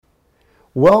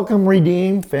Welcome,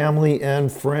 Redeem family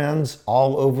and friends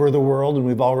all over the world. And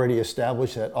we've already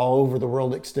established that all over the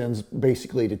world extends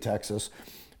basically to Texas.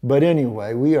 But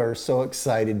anyway, we are so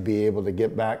excited to be able to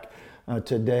get back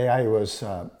today. I was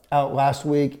out last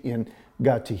week and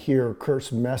got to hear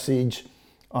Kurt's message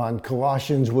on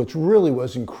Colossians, which really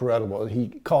was incredible. He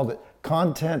called it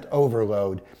content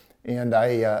overload. And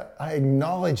I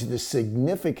acknowledge the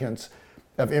significance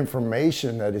of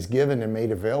information that is given and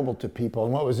made available to people.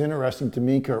 And what was interesting to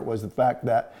me, Kurt, was the fact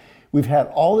that we've had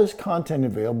all this content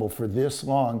available for this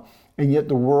long, and yet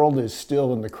the world is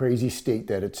still in the crazy state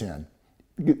that it's in.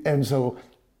 And so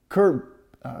Kurt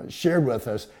shared with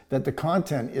us that the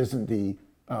content isn't the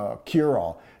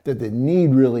cure-all, that the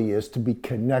need really is to be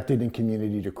connected in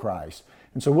community to Christ.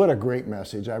 And so what a great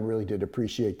message. I really did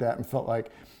appreciate that and felt like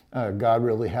God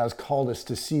really has called us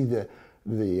to see the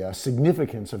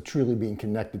significance of truly being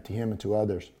connected to Him and to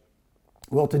others.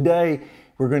 Well, today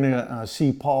we're going to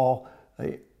see Paul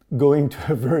going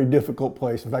to a very difficult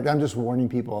place. In fact, I'm just warning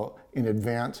people in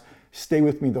advance, stay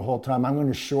with me the whole time. I'm going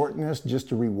to shorten this just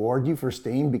to reward you for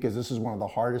staying, because this is one of the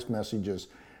hardest messages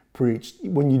preached.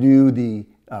 When you do the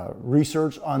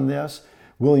research on this,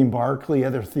 William Barclay,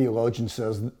 other theologians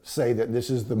say that this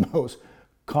is the most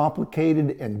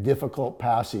complicated and difficult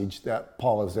passage that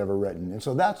Paul has ever written. And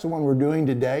so that's the one we're doing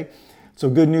today. So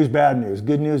good news, bad news.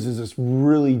 Good news is it's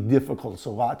really difficult. It's a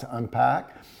lot to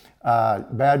unpack.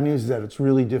 Bad news is that it's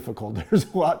really difficult. There's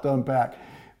a lot to unpack.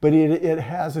 But it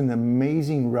has an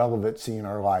amazing relevancy in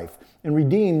our life. And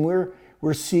Redeem,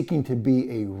 we're seeking to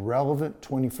be a relevant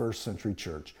 21st century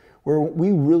church where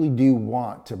we really do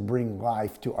want to bring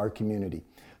life to our community.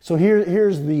 So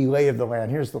here's the lay of the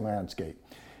land. Here's the landscape.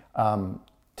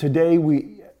 Today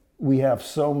we have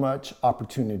so much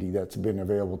opportunity that's been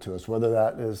available to us, whether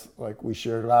that is, like we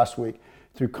shared last week,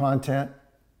 through content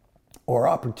or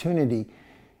opportunity.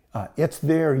 It's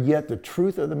there, yet the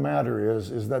truth of the matter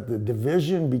is that the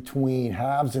division between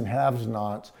haves and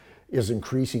have-nots is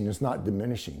increasing, it's not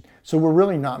diminishing. So we're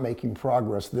really not making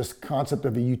progress. This concept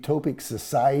of a utopic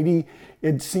society,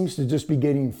 it seems to just be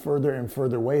getting further and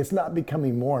further away. It's not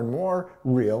becoming more and more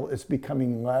real, it's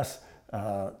becoming less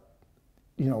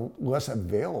less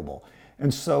available.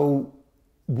 And so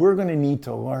we're going to need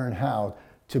to learn how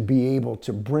to be able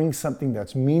to bring something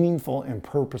that's meaningful and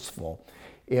purposeful.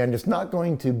 And it's not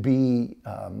going to be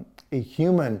a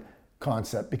human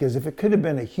concept, because if it could have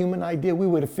been a human idea, we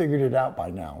would have figured it out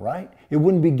by now, right? It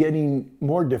wouldn't be getting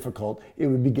more difficult, it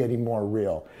would be getting more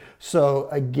real. So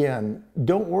again,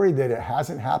 don't worry that it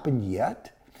hasn't happened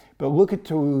yet, but look at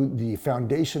the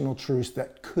foundational truths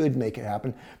that could make it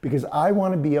happen, because I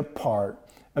want to be a part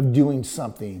of doing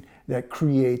something that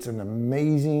creates an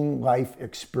amazing life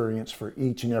experience for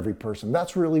each and every person.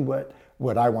 That's really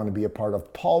what I want to be a part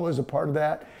of. Paul was a part of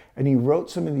that, and he wrote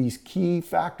some of these key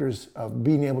factors of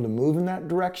being able to move in that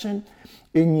direction,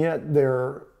 and yet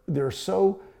they're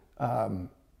so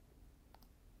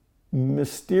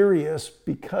mysterious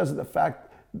because of the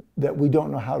fact that we don't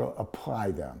know how to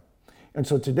apply them. And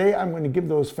so today I'm going to give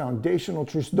those foundational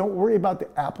truths. Don't worry about the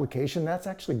application. That's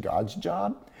actually God's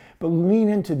job. But lean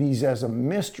into these as a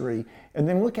mystery and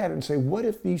then look at it and say, what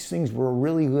if these things were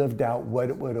really lived out?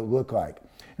 What would it look like?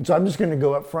 And so I'm just going to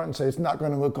go up front and say it's not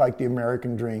going to look like the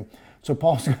American dream. So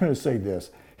Paul's going to say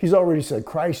this. He's already said,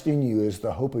 Christ in you is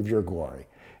the hope of your glory.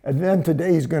 And then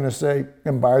today he's going to say,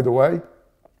 and by the way,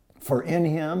 for in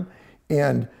him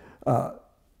and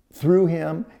through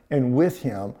him and with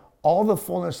him, all the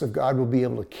fullness of God will be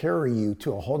able to carry you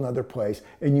to a whole nother place,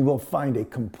 and you will find a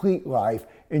complete life,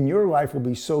 and your life will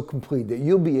be so complete that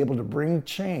you'll be able to bring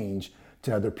change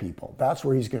to other people. That's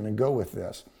where he's going to go with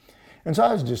this. And so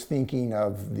I was just thinking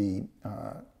of the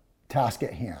task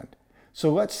at hand.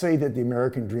 So let's say that the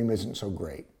American dream isn't so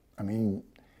great. I mean,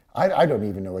 I don't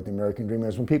even know what the American dream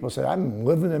is. When people say, I'm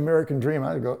living the American dream,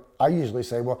 I usually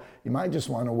say, well, you might just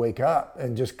want to wake up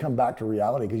and just come back to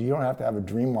reality, because you don't have to have a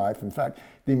dream life. In fact,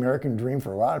 the American dream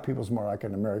for a lot of people is more like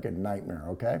an American nightmare,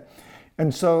 okay?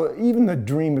 And so even the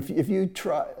dream, if you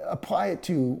apply it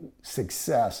to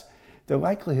success, the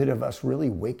likelihood of us really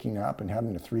waking up and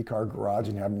having a 3-car garage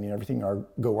and having everything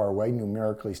go our way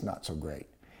numerically is not so great.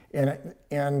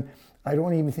 And I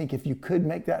don't even think if you could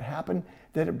make that happen,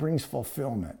 that it brings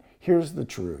fulfillment. Here's the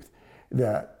truth,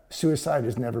 that suicide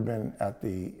has never been at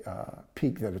the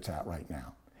peak that it's at right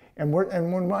now. And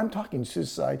when I'm talking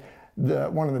suicide,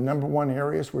 one of the number one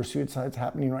areas where suicide's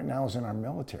happening right now is in our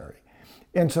military.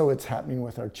 And so it's happening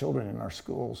with our children in our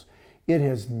schools. It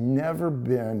has never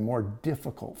been more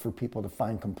difficult for people to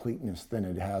find completeness than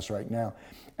it has right now.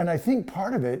 And I think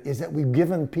part of it is that we've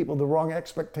given people the wrong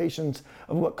expectations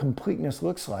of what completeness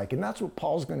looks like. And that's what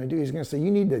Paul's going to do. He's going to say, you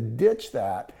need to ditch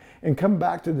that and come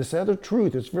back to this other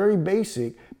truth. It's very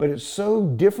basic, but it's so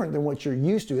different than what you're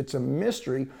used to. It's a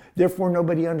mystery. Therefore,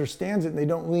 nobody understands it, and they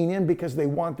don't lean in because they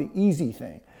want the easy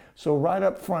thing. So right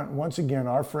up front, once again,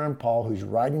 our friend Paul, who's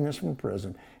writing this from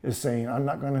prison, is saying, I'm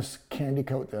not going to candy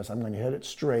coat this. I'm going to hit it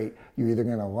straight. You're either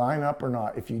going to line up or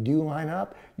not. If you do line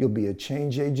up, you'll be a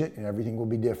change agent and everything will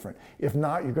be different. If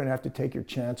not, you're going to have to take your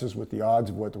chances with the odds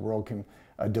of what the world can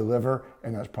deliver,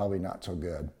 and that's probably not so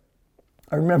good.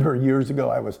 I remember years ago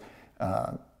I was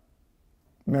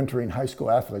mentoring high school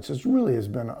athletes. This really has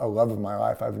been a love of my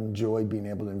life. I've enjoyed being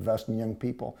able to invest in young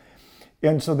people.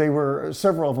 And so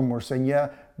several of them were saying, yeah,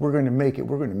 we're going to make it.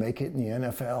 We're going to make it in the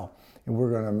NFL. And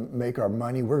we're going to make our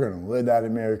money. We're going to live that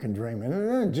American dream. And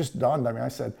then it just dawned on me. I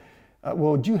said,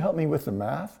 well, would you help me with the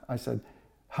math? I said,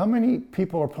 how many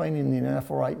people are playing in the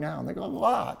NFL right now? And they go,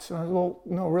 lots. And I said, well,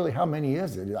 no, really, how many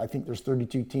is it? I think there's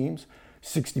 32 teams,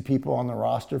 60 people on the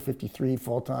roster, 53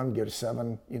 full-time, get a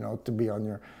 7, to be on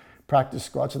your practice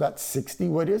squad. So that's 60.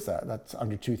 What is that? That's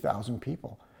under 2,000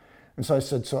 people. And so I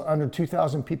said, so under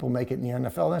 2,000 people make it in the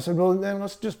NFL. And I said, well, then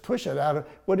let's just push it out of,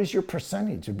 what is your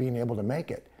percentage of being able to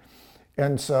make it?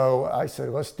 And so I said,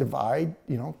 let's divide,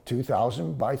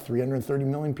 2,000 by 330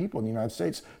 million people in the United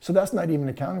States. So that's not even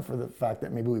accounting for the fact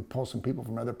that maybe we pull some people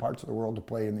from other parts of the world to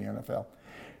play in the NFL.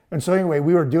 And so anyway,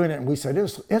 we were doing it and we said,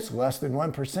 it's less than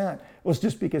 1%. Well, it's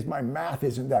just because my math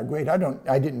isn't that great. I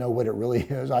didn't know what it really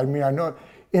is. I mean, I know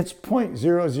it's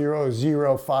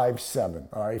 0.00057,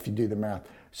 all right, if you do the math.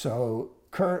 So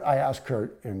I asked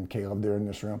Kurt and Caleb, they're in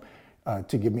this room,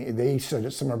 to give me, they said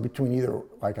it's somewhere between either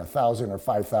like 1,000 or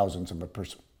 5,000ths of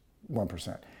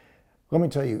 1%. Let me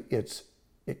tell you, it's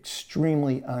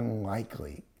extremely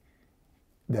unlikely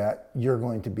that you're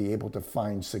going to be able to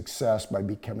find success by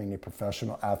becoming a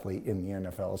professional athlete in the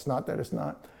NFL. It's not that it's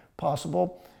not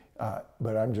possible,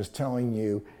 but I'm just telling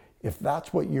you, if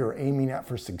that's what you're aiming at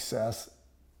for success,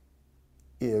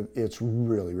 it's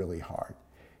really, really hard.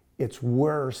 It's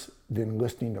worse than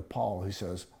listening to Paul, who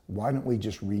says, why don't we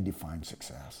just redefine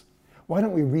success? Why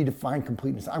don't we redefine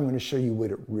completeness? I'm going to show you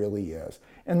what it really is.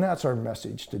 And that's our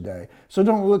message today. So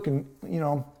don't look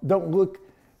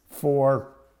for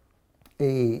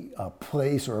a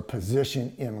place or a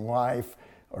position in life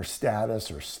or status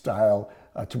or style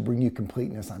to bring you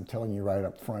completeness. I'm telling you right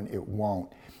up front, it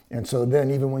won't. And so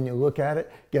then even when you look at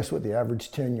it, guess what? The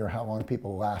average tenure, how long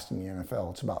people last in the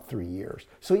NFL, it's about 3 years.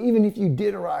 So even if you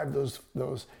did arrive, those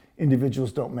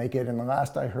individuals don't make it. And the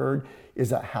last I heard is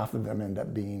that half of them end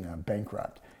up being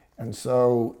bankrupt. And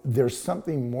so there's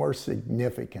something more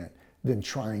significant than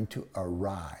trying to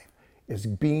arrive, is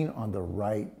being on the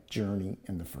right journey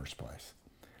in the first place.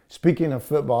 Speaking of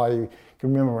football, I can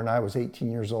remember when I was 18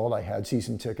 years old, I had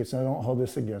season tickets, and I don't hold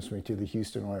this against me, to the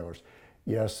Houston Oilers.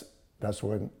 Yes, that's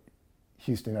when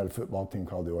Houston had a football team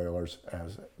called the Oilers,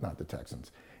 not the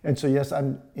Texans. And so yes,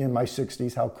 I'm in my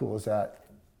 60s. How cool is that?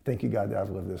 Thank you, God, that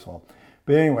I've lived this long.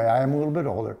 But anyway, I am a little bit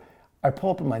older. I pull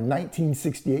up in my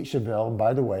 1968 Chevelle.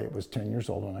 By the way, it was 10 years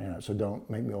old when I had it, so don't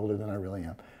make me older than I really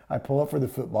am. I pull up for the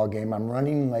football game. I'm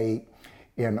running late,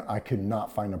 and I could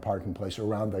not find a parking place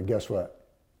around the, guess what?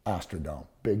 Astrodome.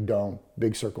 Dome,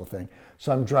 big circle thing.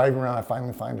 So I'm driving around. I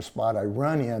finally find a spot. I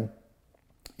run in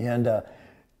and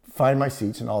find my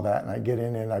seats and all that, and I get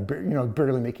in and I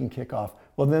barely making kickoff.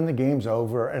 Well, then the game's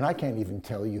over, and I can't even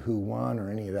tell you who won or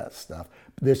any of that stuff.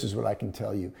 But this is what I can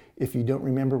tell you. If you don't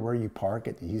remember where you park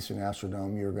at the Houston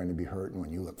Astrodome, you're going to be hurting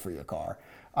when you look for your car.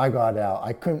 I got out.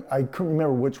 I couldn't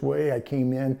remember which way I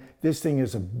came in. This thing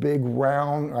is a big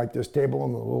round, like this table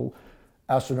and the little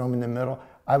Astrodome in the middle.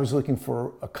 I was looking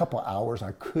for a couple hours.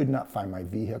 I could not find my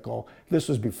vehicle. This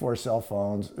was before cell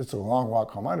phones. It's a long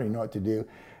walk home. I don't even know what to do.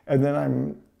 And then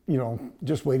I'm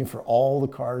just waiting for all the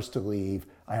cars to leave.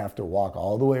 I have to walk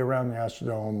all the way around the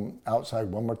Astrodome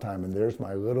outside one more time, and there's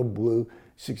my little blue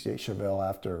 68 Chevelle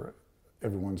after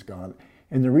everyone's gone.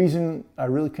 And the reason I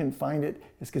really couldn't find it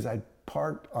is because I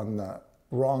parked on the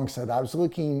wrong side. I was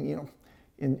looking,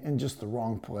 in just the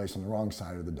wrong place, on the wrong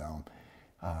side of the dome.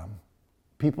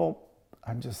 People,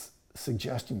 I'm just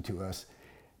suggesting to us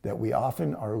that we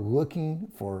often are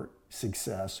looking for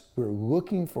success. We're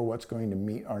looking for what's going to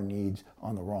meet our needs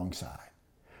on the wrong side.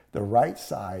 The right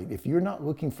side, if you're not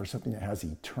looking for something that has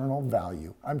eternal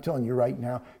value, I'm telling you right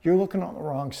now, you're looking on the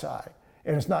wrong side.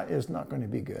 And it's not going to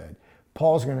be good.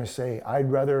 Paul's going to say,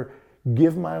 I'd rather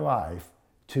give my life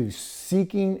to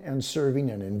seeking and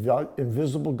serving an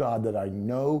invisible God that I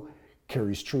know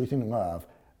carries truth and love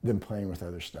than playing with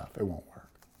other stuff. It won't work.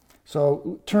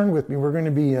 So turn with me. We're going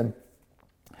to be in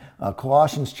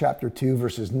Colossians chapter 2,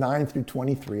 verses 9 through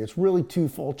 23. It's really 2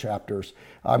 full chapters.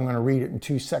 I'm going to read it in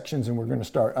 2 sections, and we're going to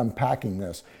start unpacking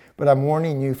this. But I'm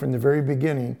warning you from the very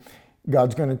beginning,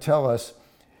 God's going to tell us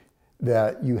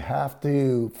that you have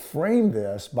to frame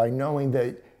this by knowing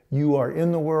that you are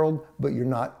in the world, but you're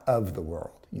not of the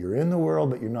world. You're in the world,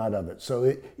 but you're not of it.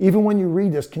 So even when you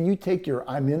read this, can you take your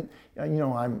I'm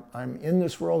in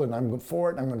this world and I'm for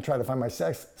it, and I'm going to try to find my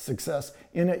success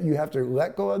in it. You have to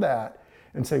let go of that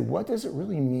and say, what does it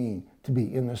really mean to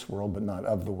be in this world but not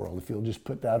of the world? If you'll just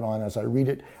put that on as I read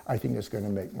it, I think it's going to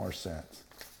make more sense.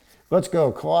 Let's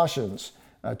go. Colossians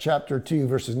chapter 2,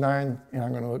 verses 9, and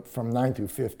I'm going to look from 9 through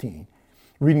 15.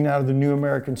 Reading out of the New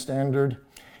American Standard,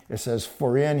 it says,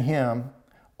 "For in him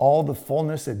all the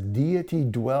fullness of deity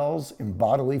dwells in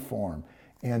bodily form,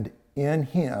 and in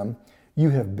him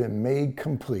you have been made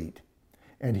complete.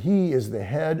 And he is the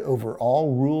head over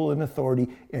all rule and authority,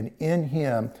 and in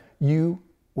him you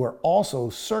were also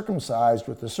circumcised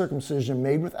with the circumcision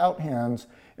made without hands,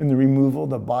 in the removal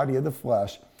of the body of the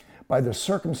flesh, by the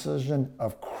circumcision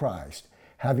of Christ,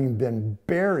 having been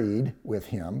buried with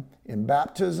him in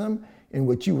baptism, in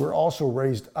which you were also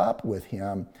raised up with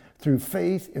him through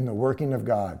faith in the working of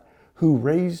God, who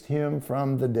raised him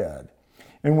from the dead.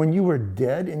 And when you were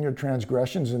dead in your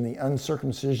transgressions and the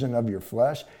uncircumcision of your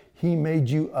flesh, he made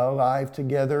you alive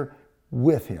together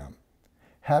with him,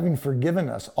 having forgiven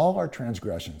us all our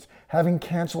transgressions, having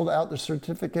canceled out the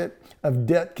certificate of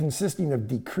debt consisting of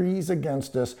decrees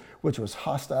against us, which was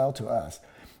hostile to us.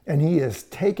 And he has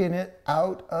taken it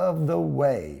out of the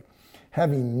way,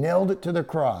 having nailed it to the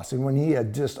cross. And when he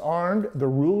had disarmed the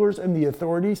rulers and the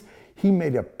authorities, he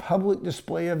made a public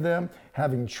display of them,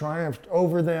 having triumphed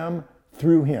over them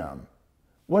through him."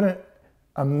 What an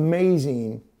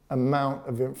amazing amount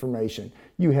of information.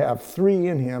 You have 3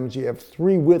 in him, you have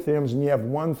 3 with him, and you have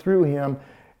 1 through him.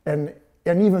 And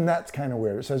even that's kind of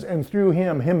weird. It says, and through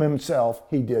him himself,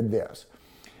 he did this.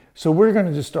 So we're going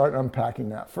to just start unpacking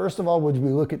that. First of all, would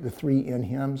we look at the 3 in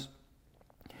hims?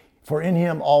 For in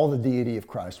him all the deity of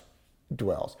Christ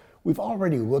dwells. We've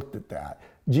already looked at that.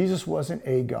 Jesus wasn't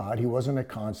a God. He wasn't a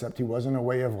concept. He wasn't a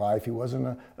way of life. He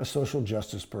wasn't a social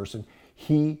justice person.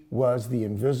 He was the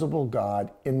invisible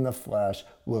God in the flesh,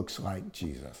 looks like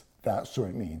Jesus. That's what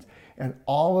it means. And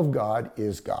all of God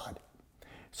is God.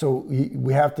 So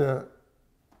we have to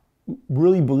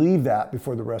really believe that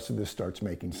before the rest of this starts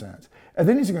making sense. And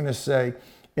then he's going to say,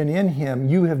 and in him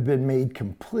you have been made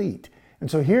complete. And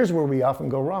so here's where we often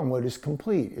go wrong. What is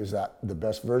complete? Is that the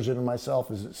best version of myself?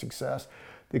 Is it success?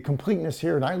 The completeness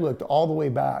here, and I looked all the way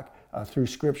back through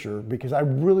Scripture because I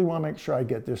really want to make sure I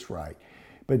get this right.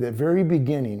 But at the very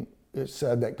beginning, it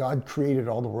said that God created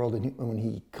all the world, and when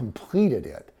he completed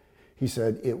it, he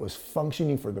said it was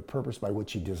functioning for the purpose by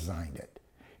which he designed it.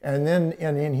 And then,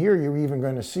 and in here, you're even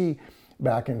going to see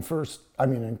back in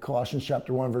Colossians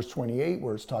chapter 1, verse 28,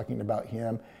 where it's talking about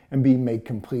him and being made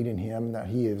complete in him, that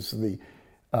he is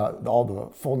all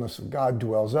the fullness of God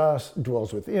dwells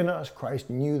within us, Christ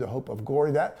in you, the hope of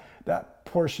glory. That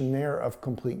portion there of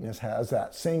completeness has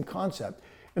that same concept.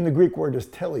 And the Greek word is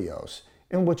teleos,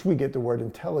 in which we get the word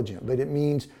intelligent, but it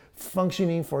means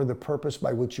functioning for the purpose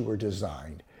by which you were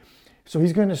designed. So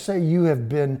he's going to say you have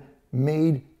been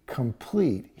made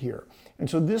complete here. And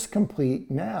so this complete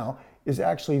now is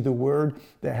actually the word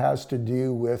that has to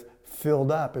do with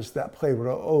filled up. It's that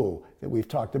pleroo that we've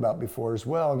talked about before as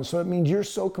well. And so it means you're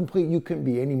so complete you couldn't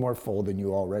be any more full than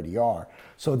you already are.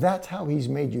 So that's how he's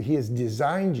made you. He has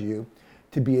designed you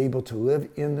to be able to live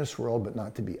in this world but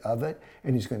not to be of it.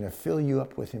 And he's going to fill you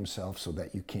up with himself so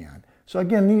that you can. So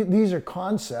again, these are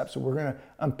concepts, and we're going to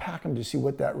unpack them to see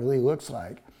what that really looks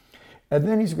like. And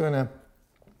then he's going to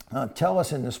tell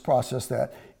us in this process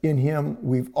that in him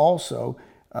we've also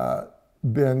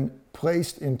been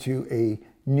placed into a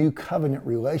new covenant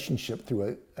relationship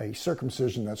through a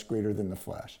circumcision that's greater than the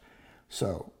flesh.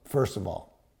 So, first of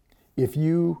all, if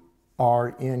you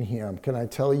are in him, can I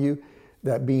tell you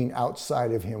that being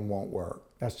outside of him won't work?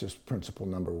 That's just principle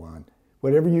number 1.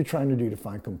 Whatever you're trying to do to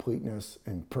find completeness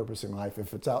and purpose in life,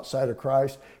 if it's outside of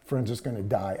Christ, friends, it's going to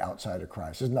die outside of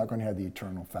Christ. It's not going to have the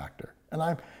eternal factor. And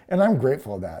I'm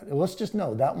grateful of that. Let's just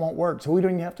know that won't work. So we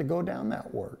don't even have to go down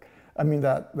that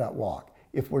that walk.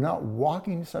 If we're not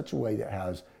walking in such a way that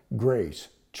has grace,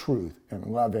 truth, and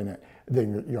love in it,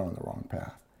 then you're on the wrong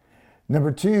path.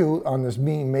 Number 2, on this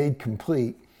being made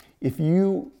complete, if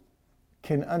you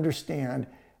can understand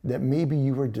that maybe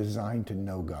you were designed to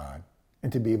know God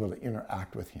and to be able to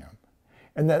interact with him,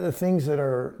 and that the things that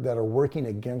are working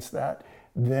against that,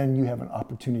 then you have an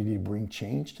opportunity to bring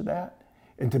change to that.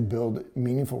 and to build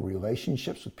meaningful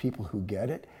relationships with people who get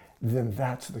it, then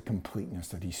that's the completeness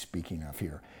that he's speaking of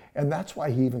here. And that's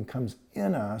why he even comes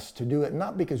in us to do it,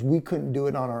 not because we couldn't do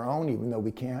it on our own, even though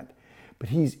we can't, but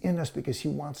he's in us because he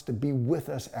wants to be with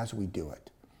us as we do it,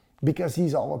 because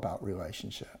he's all about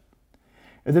relationship.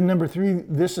 And then number 3,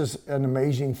 this is an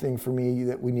amazing thing for me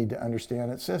that we need to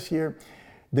understand. It says here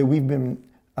that we've been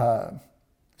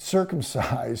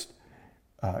circumcised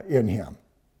in him.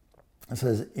 It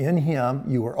says, in him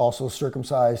you were also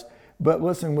circumcised, but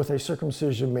listen, with a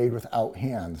circumcision made without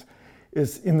hands.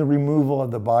 It's in the removal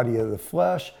of the body of the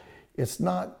flesh. It's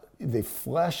not the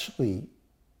fleshly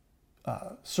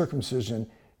circumcision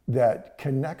that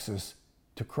connects us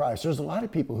to Christ. There's a lot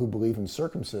of people who believe in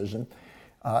circumcision,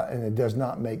 and it does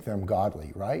not make them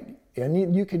godly, right?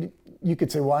 And you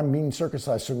could say, well, I'm being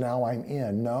circumcised, so now I'm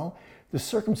in. No, the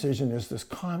circumcision is this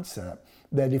concept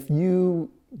that if you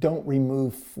don't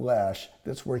remove flesh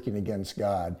that's working against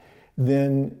God,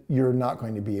 then you're not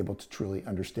going to be able to truly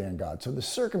understand God. So the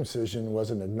circumcision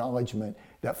was an acknowledgement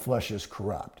that flesh is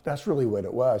corrupt. That's really what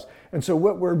it was. And so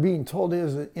what we're being told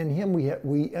is that in him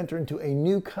we enter into a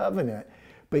new covenant,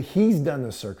 but he's done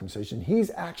the circumcision.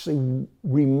 He's actually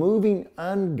removing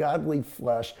ungodly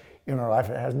flesh in our life.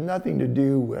 It has nothing to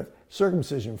do with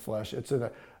circumcision flesh. It's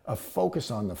a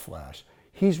focus on the flesh.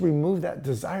 He's removed that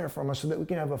desire from us so that we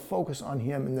can have a focus on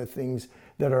him and the things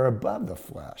that are above the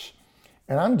flesh.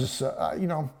 And I'm just, I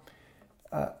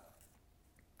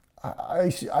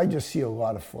just see a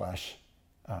lot of flesh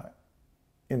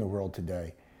in the world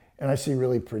today. And I see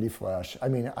really pretty flesh. I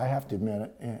mean, I have to admit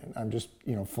it, and I'm just,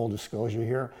 full disclosure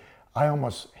here, I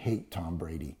almost hate Tom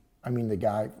Brady. I mean, the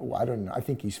guy, I don't know, I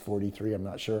think he's 43, I'm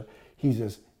not sure.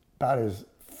 He's about as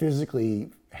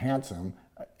physically handsome.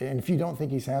 And if you don't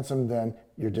think he's handsome, then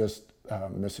you're just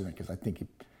missing it, because I think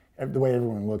the way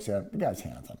everyone looks at him, the guy's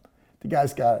handsome. The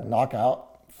guy's got a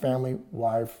knockout, family,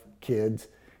 wife, kids,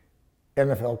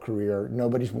 NFL career.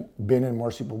 Nobody's been in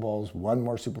more Super Bowls, won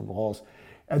more Super Bowls.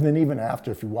 And then even after,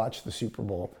 if you watch the Super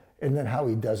Bowl, and then how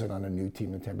he does it on a new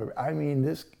team in Tampa Bay. I mean,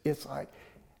 it's like,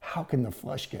 how can the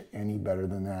flesh get any better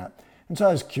than that? And so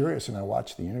I was curious, and I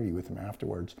watched the interview with him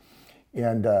afterwards.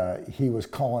 And he was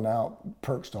calling out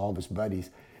perks to all of his buddies.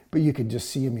 But you could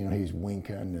just see him, he's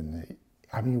winking.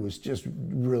 And he was just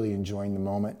really enjoying the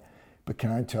moment. But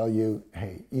can I tell you,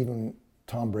 hey, even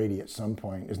Tom Brady at some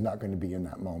point is not going to be in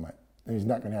that moment. And he's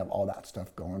not going to have all that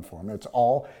stuff going for him. It's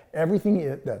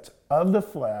everything that's of the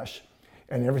flesh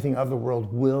and everything of the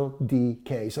world will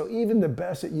decay. So even the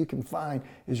best that you can find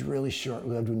is really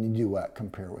short-lived when you do what?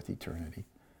 Compare with eternity.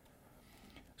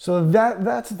 So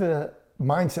that's the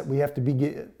mindset we have to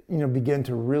begin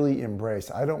to really embrace.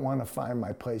 I don't want to find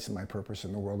my place and my purpose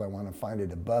in the world. I want to find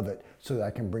it above it so that I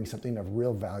can bring something of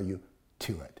real value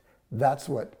to it. That's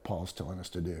what Paul's telling us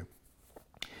to do.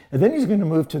 And then he's going to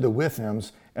move to the with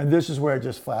hims, and this is where it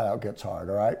just flat out gets hard,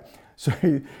 all right? So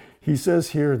he says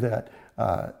here that,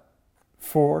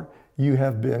 for you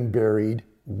have been buried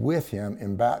with him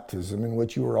in baptism, in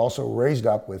which you were also raised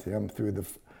up with him through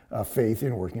the faith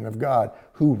and working of God,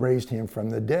 who raised him from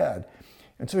the dead.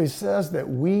 And so he says that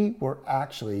we were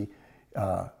actually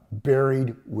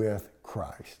buried with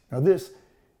Christ. Now this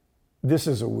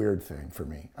is a weird thing for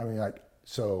me. I mean,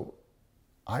 so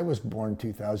I was born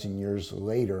 2,000 years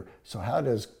later, so how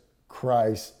does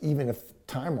Christ, even if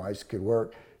time-wise could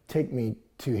work, take me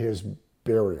to his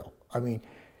burial? I mean,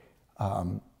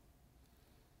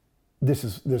 this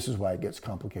is why it gets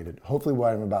complicated. Hopefully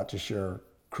what I'm about to share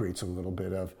creates a little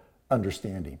bit of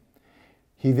understanding.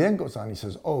 He then goes on, he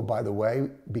says, oh, by the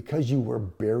way, because you were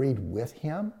buried with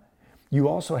him, you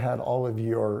also had all of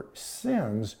your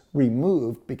sins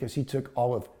removed, because he took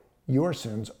all of your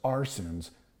sins, our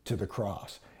sins, to the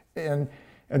cross. And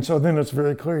so then it's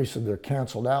very clear, he said they're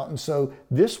canceled out. And so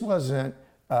this wasn't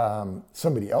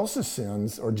somebody else's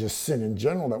sins or just sin in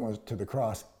general that went to the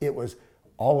cross. It was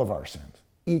all of our sins,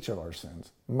 each of our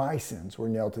sins. My sins were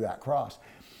nailed to that cross.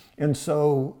 And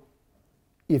so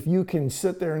if you can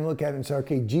sit there and look at it and say,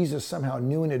 okay, Jesus somehow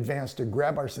knew in advance to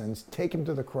grab our sins, take him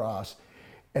to the cross,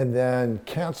 and then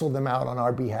cancel them out on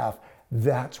our behalf,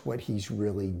 that's what he's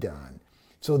really done.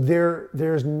 So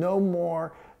there's no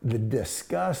more the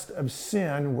disgust of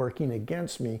sin working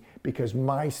against me, because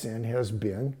my sin has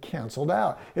been canceled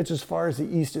out. It's as far as the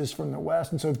east is from the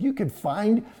west. And so if you could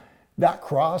find that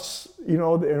cross,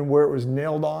 and where it was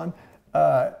nailed on,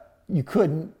 you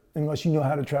couldn't unless you know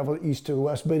how to travel east to the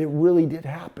west. But it really did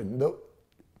happen.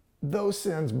 Those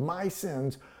sins, my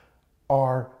sins,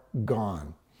 are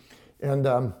gone. And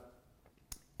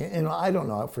I don't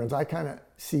know, friends, I kind of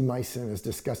see my sin as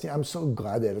disgusting. I'm so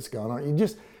glad that it's gone on.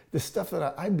 The stuff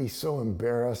that I'd be so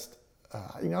embarrassed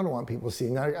I don't want people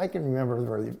seeing. I can remember the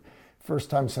very first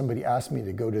time somebody asked me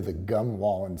to go to the gum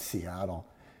wall in Seattle.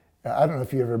 I don't know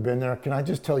if you've ever been there. Can I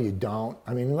just tell you, don't?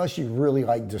 I mean, unless you really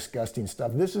like disgusting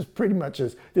stuff, this is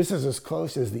as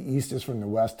close as the East is from the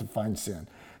West to find sin.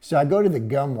 So I go to the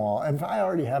gum wall, and if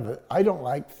I don't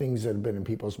like things that have been in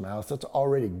people's mouths. That's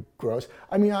already gross.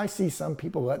 I mean, I see some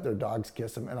people let their dogs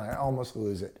kiss them, and I almost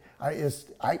lose it.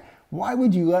 Why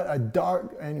would you let a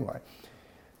dog, anyway?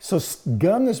 So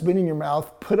gum that's been in your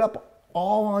mouth, put up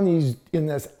all on these, in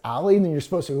this alley, and then you're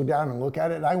supposed to go down and look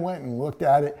at it. And I went and looked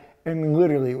at it, and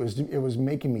literally it was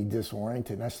making me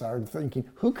disoriented. And I started thinking,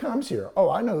 who comes here? Oh,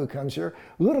 I know who comes here.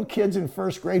 Little kids in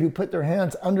first grade who put their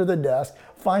hands under the desk,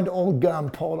 find old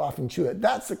gum, pull it off and chew it.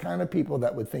 That's the kind of people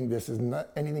that would think this is not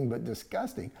anything but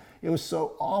disgusting. It was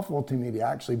so awful to me to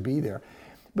actually be there.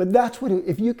 But that's what,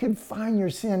 if you could find your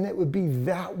sin, it would be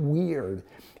that weird.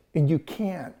 And you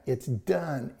can't. It's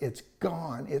done. It's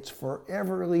gone. It's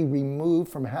foreverly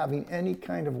removed from having any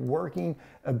kind of working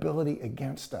ability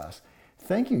against us.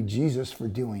 Thank you, Jesus, for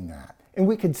doing that. And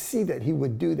we could see that he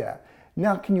would do that.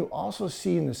 Now, can you also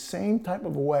see in the same type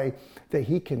of a way that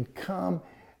he can come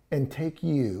and take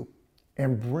you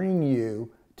and bring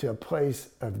you to a place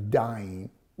of dying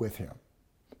with him?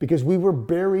 Because we were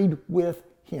buried with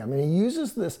him. And he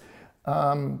uses this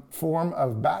form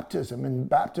of baptism. And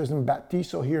baptism,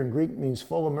 baptizo here in Greek, means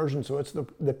full immersion. So it's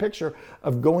the picture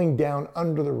of going down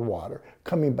under the water,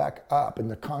 coming back up. And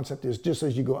the concept is just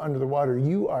as you go under the water,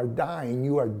 you are dying,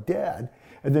 you are dead.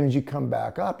 And then as you come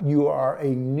back up, you are a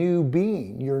new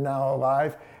being. You're now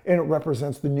alive, and it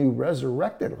represents the new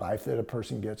resurrected life that a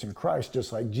person gets in Christ,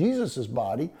 just like Jesus's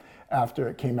body, after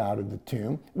it came out of the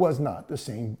tomb, was not the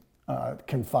same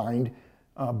confined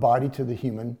body to the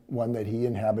human one that he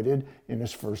inhabited in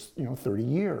his first 30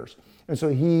 years. And so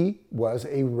he was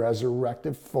a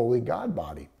resurrected, fully God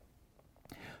body.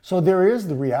 So there is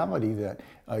the reality that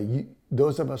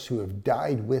those of us who have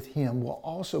died with him will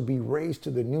also be raised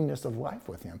to the newness of life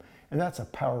with him. And that's a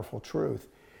powerful truth.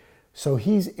 So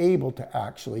he's able to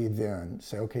actually then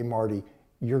say, okay, Marty,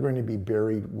 you're going to be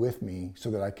buried with me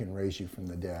so that I can raise you from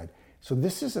the dead. So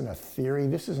this isn't a theory.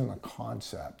 This isn't a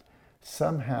concept.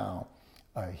 Somehow,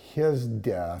 his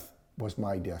death was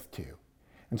my death too.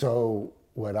 And so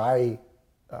what I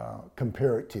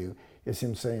compare it to is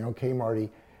him saying, okay, Marty,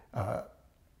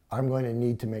 I'm going to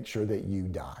need to make sure that you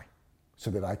die so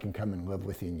that I can come and live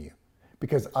within you.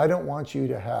 Because I don't want you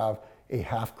to have a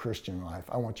half Christian life.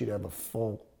 I want you to have a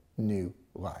full new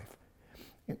life.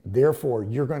 Therefore,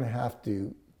 you're going to have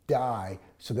to die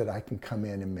so that I can come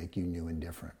in and make you new and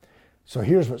different. So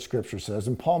here's what Scripture says.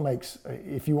 And Paul makes,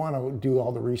 if you want to do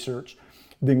all the research,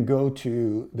 then go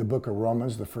to the book of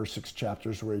Romans, the first 6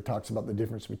 chapters, where he talks about the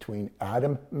difference between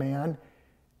Adam, man,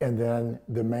 and then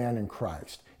the man in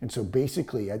Christ. And so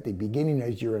basically, at the beginning,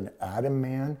 as you're an Adam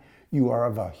man, you are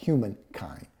of a human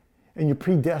kind. And you're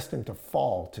predestined to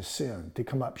fall, to sin, to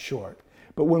come up short.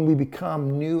 But when we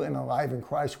become new and alive in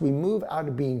Christ, we move out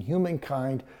of being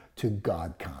humankind to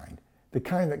God kind, the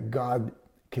kind that God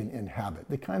can inhabit,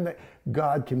 the kind that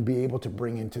God can be able to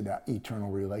bring into that eternal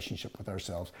relationship with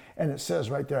ourselves. And it says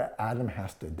right there, Adam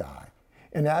has to die.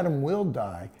 And Adam will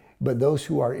die, but those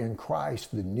who are in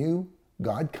Christ, the new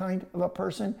God kind of a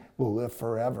person, will live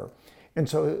forever. And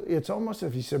so it's almost as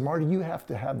if he said, Marty, you have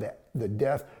to have the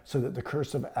death so that the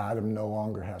curse of Adam no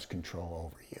longer has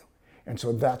control over you. And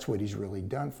so that's what he's really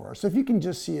done for us. So if you can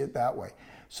just see it that way.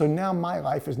 So now my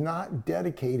life is not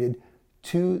dedicated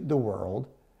to the world,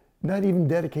 not even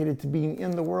dedicated to being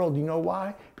in the world. You know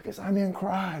why? Because I'm in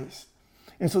Christ.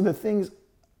 And so the things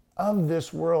of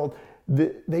this world,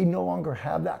 they no longer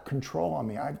have that control on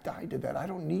me. I've died to that. I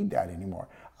don't need that anymore.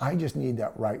 I just need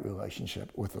that right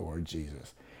relationship with the Lord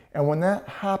Jesus. And when that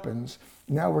happens,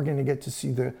 now we're going to get to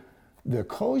see the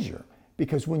closure.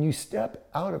 Because when you step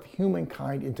out of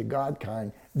humankind into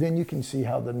Godkind, then you can see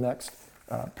how the next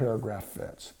paragraph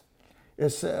fits. It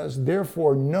says,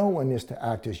 therefore, no one is to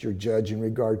act as your judge in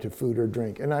regard to food or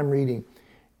drink. And I'm reading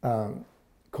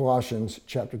Colossians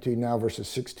chapter 2 now, verses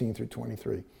 16 through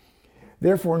 23.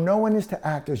 Therefore, no one is to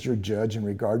act as your judge in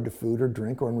regard to food or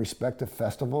drink, or in respect of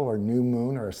festival or new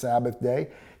moon or a Sabbath day,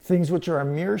 things which are a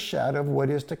mere shadow of what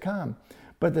is to come.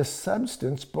 But the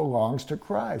substance belongs to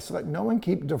Christ. Let no one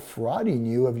keep defrauding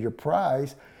you of your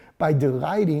prize by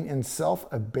delighting in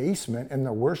self-abasement and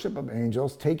the worship of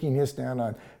angels, taking his stand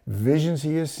on visions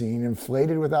he has seen,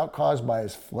 inflated without cause by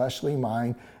his fleshly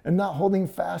mind, and not holding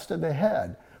fast to the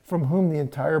head, from whom the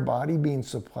entire body, being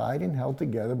supplied and held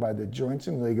together by the joints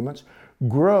and ligaments,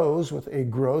 grows with a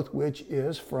growth which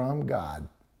is from God.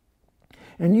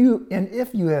 And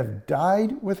if you have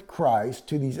died with Christ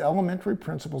to these elementary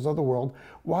principles of the world,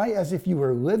 why, as if you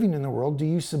were living in the world, do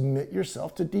you submit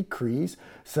yourself to decrees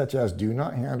such as do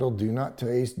not handle, do not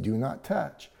taste, do not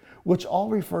touch, which all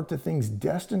refer to things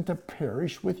destined to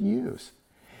perish with use,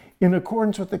 in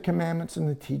accordance with the commandments and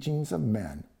the teachings of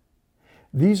men?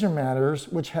 These are matters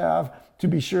which have, to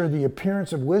be sure, the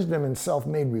appearance of wisdom and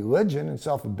self-made religion and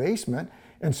self-abasement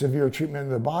and severe treatment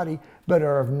of the body, but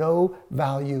are of no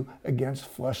value against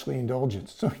fleshly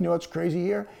indulgence. So you know what's crazy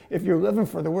here? If you're living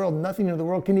for the world, nothing in the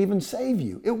world can even save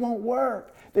you. It won't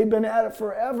work. They've been at it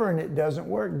forever and it doesn't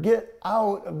work. Get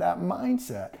out of that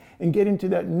mindset and get into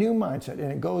that new mindset.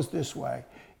 And it goes this way.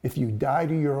 If you die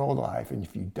to your old life and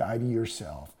if you die to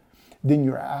yourself, then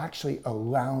you're actually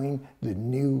allowing the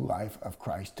new life of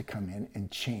Christ to come in and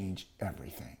change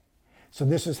everything. So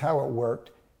this is how it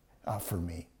worked for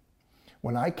me.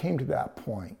 When I came to that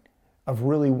point of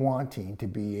really wanting to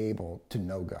be able to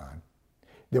know God,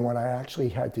 then what I actually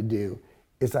had to do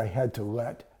is I had to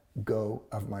let go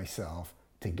of myself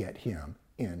to get him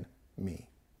in me.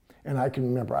 And I can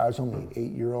remember I was only an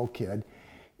 8-year-old kid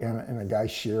and a guy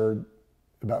shared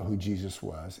about who Jesus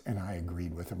was, and I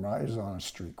agreed with him. I was on a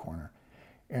street corner,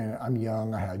 and I'm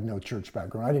young. I had no church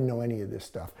background. I didn't know any of this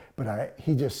stuff, but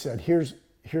he just said, "Here's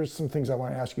some things I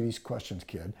want to ask you these questions,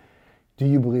 kid. Do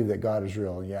you believe that God is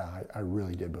real?" Yeah, I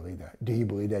really did believe that. Do you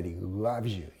believe that he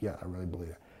loves you? Yeah, I really believe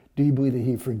that. Do you believe that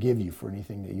he forgive you for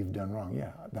anything that you've done wrong?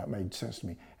 Yeah, that made sense to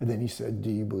me. And then he said,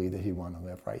 do you believe that he'd want to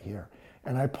live right here?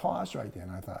 And I paused right then.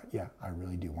 I thought, yeah, I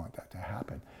really do want that to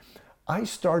happen. I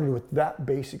started with that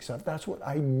basic stuff. That's what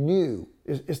I knew.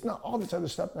 It's not all this other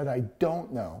stuff that I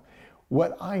don't know.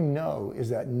 What I know is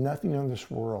that nothing in this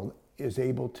world is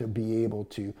able to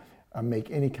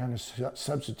make any kind of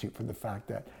substitute for the fact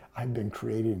that I've been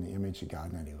created in the image of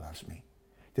God and that he loves me.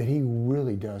 That he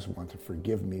really does want to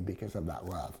forgive me because of that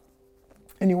love.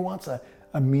 And he wants a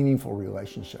meaningful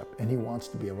relationship, and he wants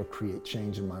to be able to create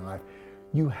change in my life.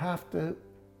 You have to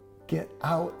get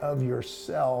out of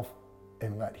yourself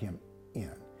and let him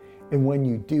in. And when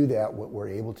you do that, what we're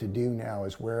able to do now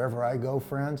is wherever I go,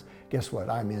 friends, guess what?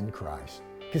 I'm in Christ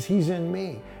because he's in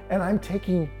me. And I'm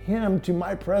taking him to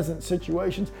my present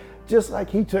situations, just like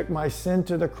he took my sin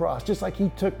to the cross, just like he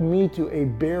took me to a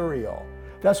burial.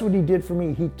 That's what he did for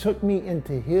me. He took me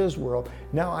into his world.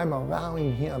 Now I'm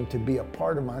allowing him to be a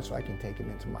part of mine so I can take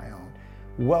him into my own.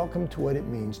 Welcome to what it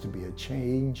means to be a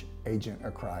change agent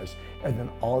of Christ. And then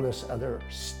all this other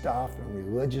stuff and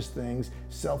religious things,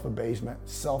 self-abasement,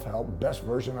 self-help, best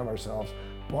version of ourselves,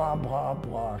 blah, blah,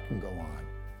 blah, can go on.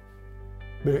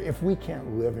 But if we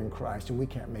can't live in Christ and we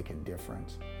can't make a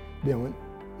difference, then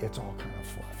it's all kind of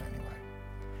fluff anyway.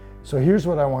 So here's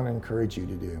what I want to encourage you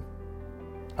to do.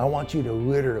 I want you to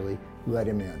literally let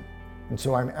him in. And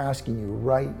so I'm asking you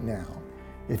right now,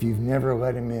 if you've never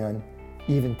let him in,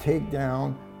 even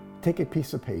take a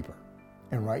piece of paper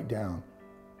and write down,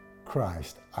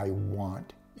 Christ, I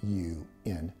want you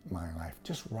in my life.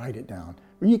 Just write it down.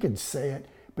 Or you can say it,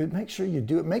 but make sure you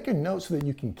do it. Make a note so that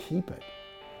you can keep it.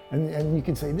 And you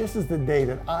can say, this is the day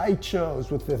that I chose,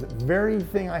 with the very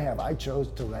thing I have, I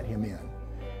chose to let him in.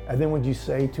 And then would you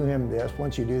say to him this,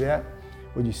 once you do that,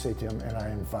 would you say to him, and I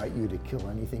invite you to kill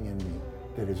anything in me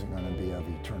that isn't going to be of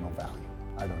eternal value.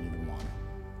 I don't even want it.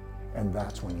 And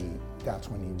that's when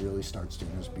he really starts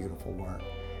doing his beautiful work.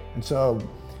 And so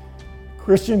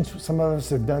Christians, some of us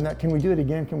have done that. Can we do it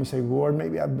again? Can we say, Lord,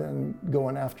 maybe I've been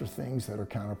going after things that are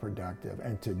counterproductive,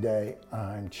 and today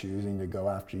I'm choosing to go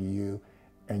after you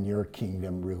and your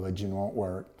kingdom. Religion won't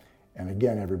work. And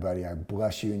again, everybody, I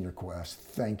bless you in your quest.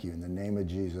 Thank you. In the name of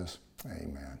Jesus,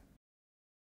 amen.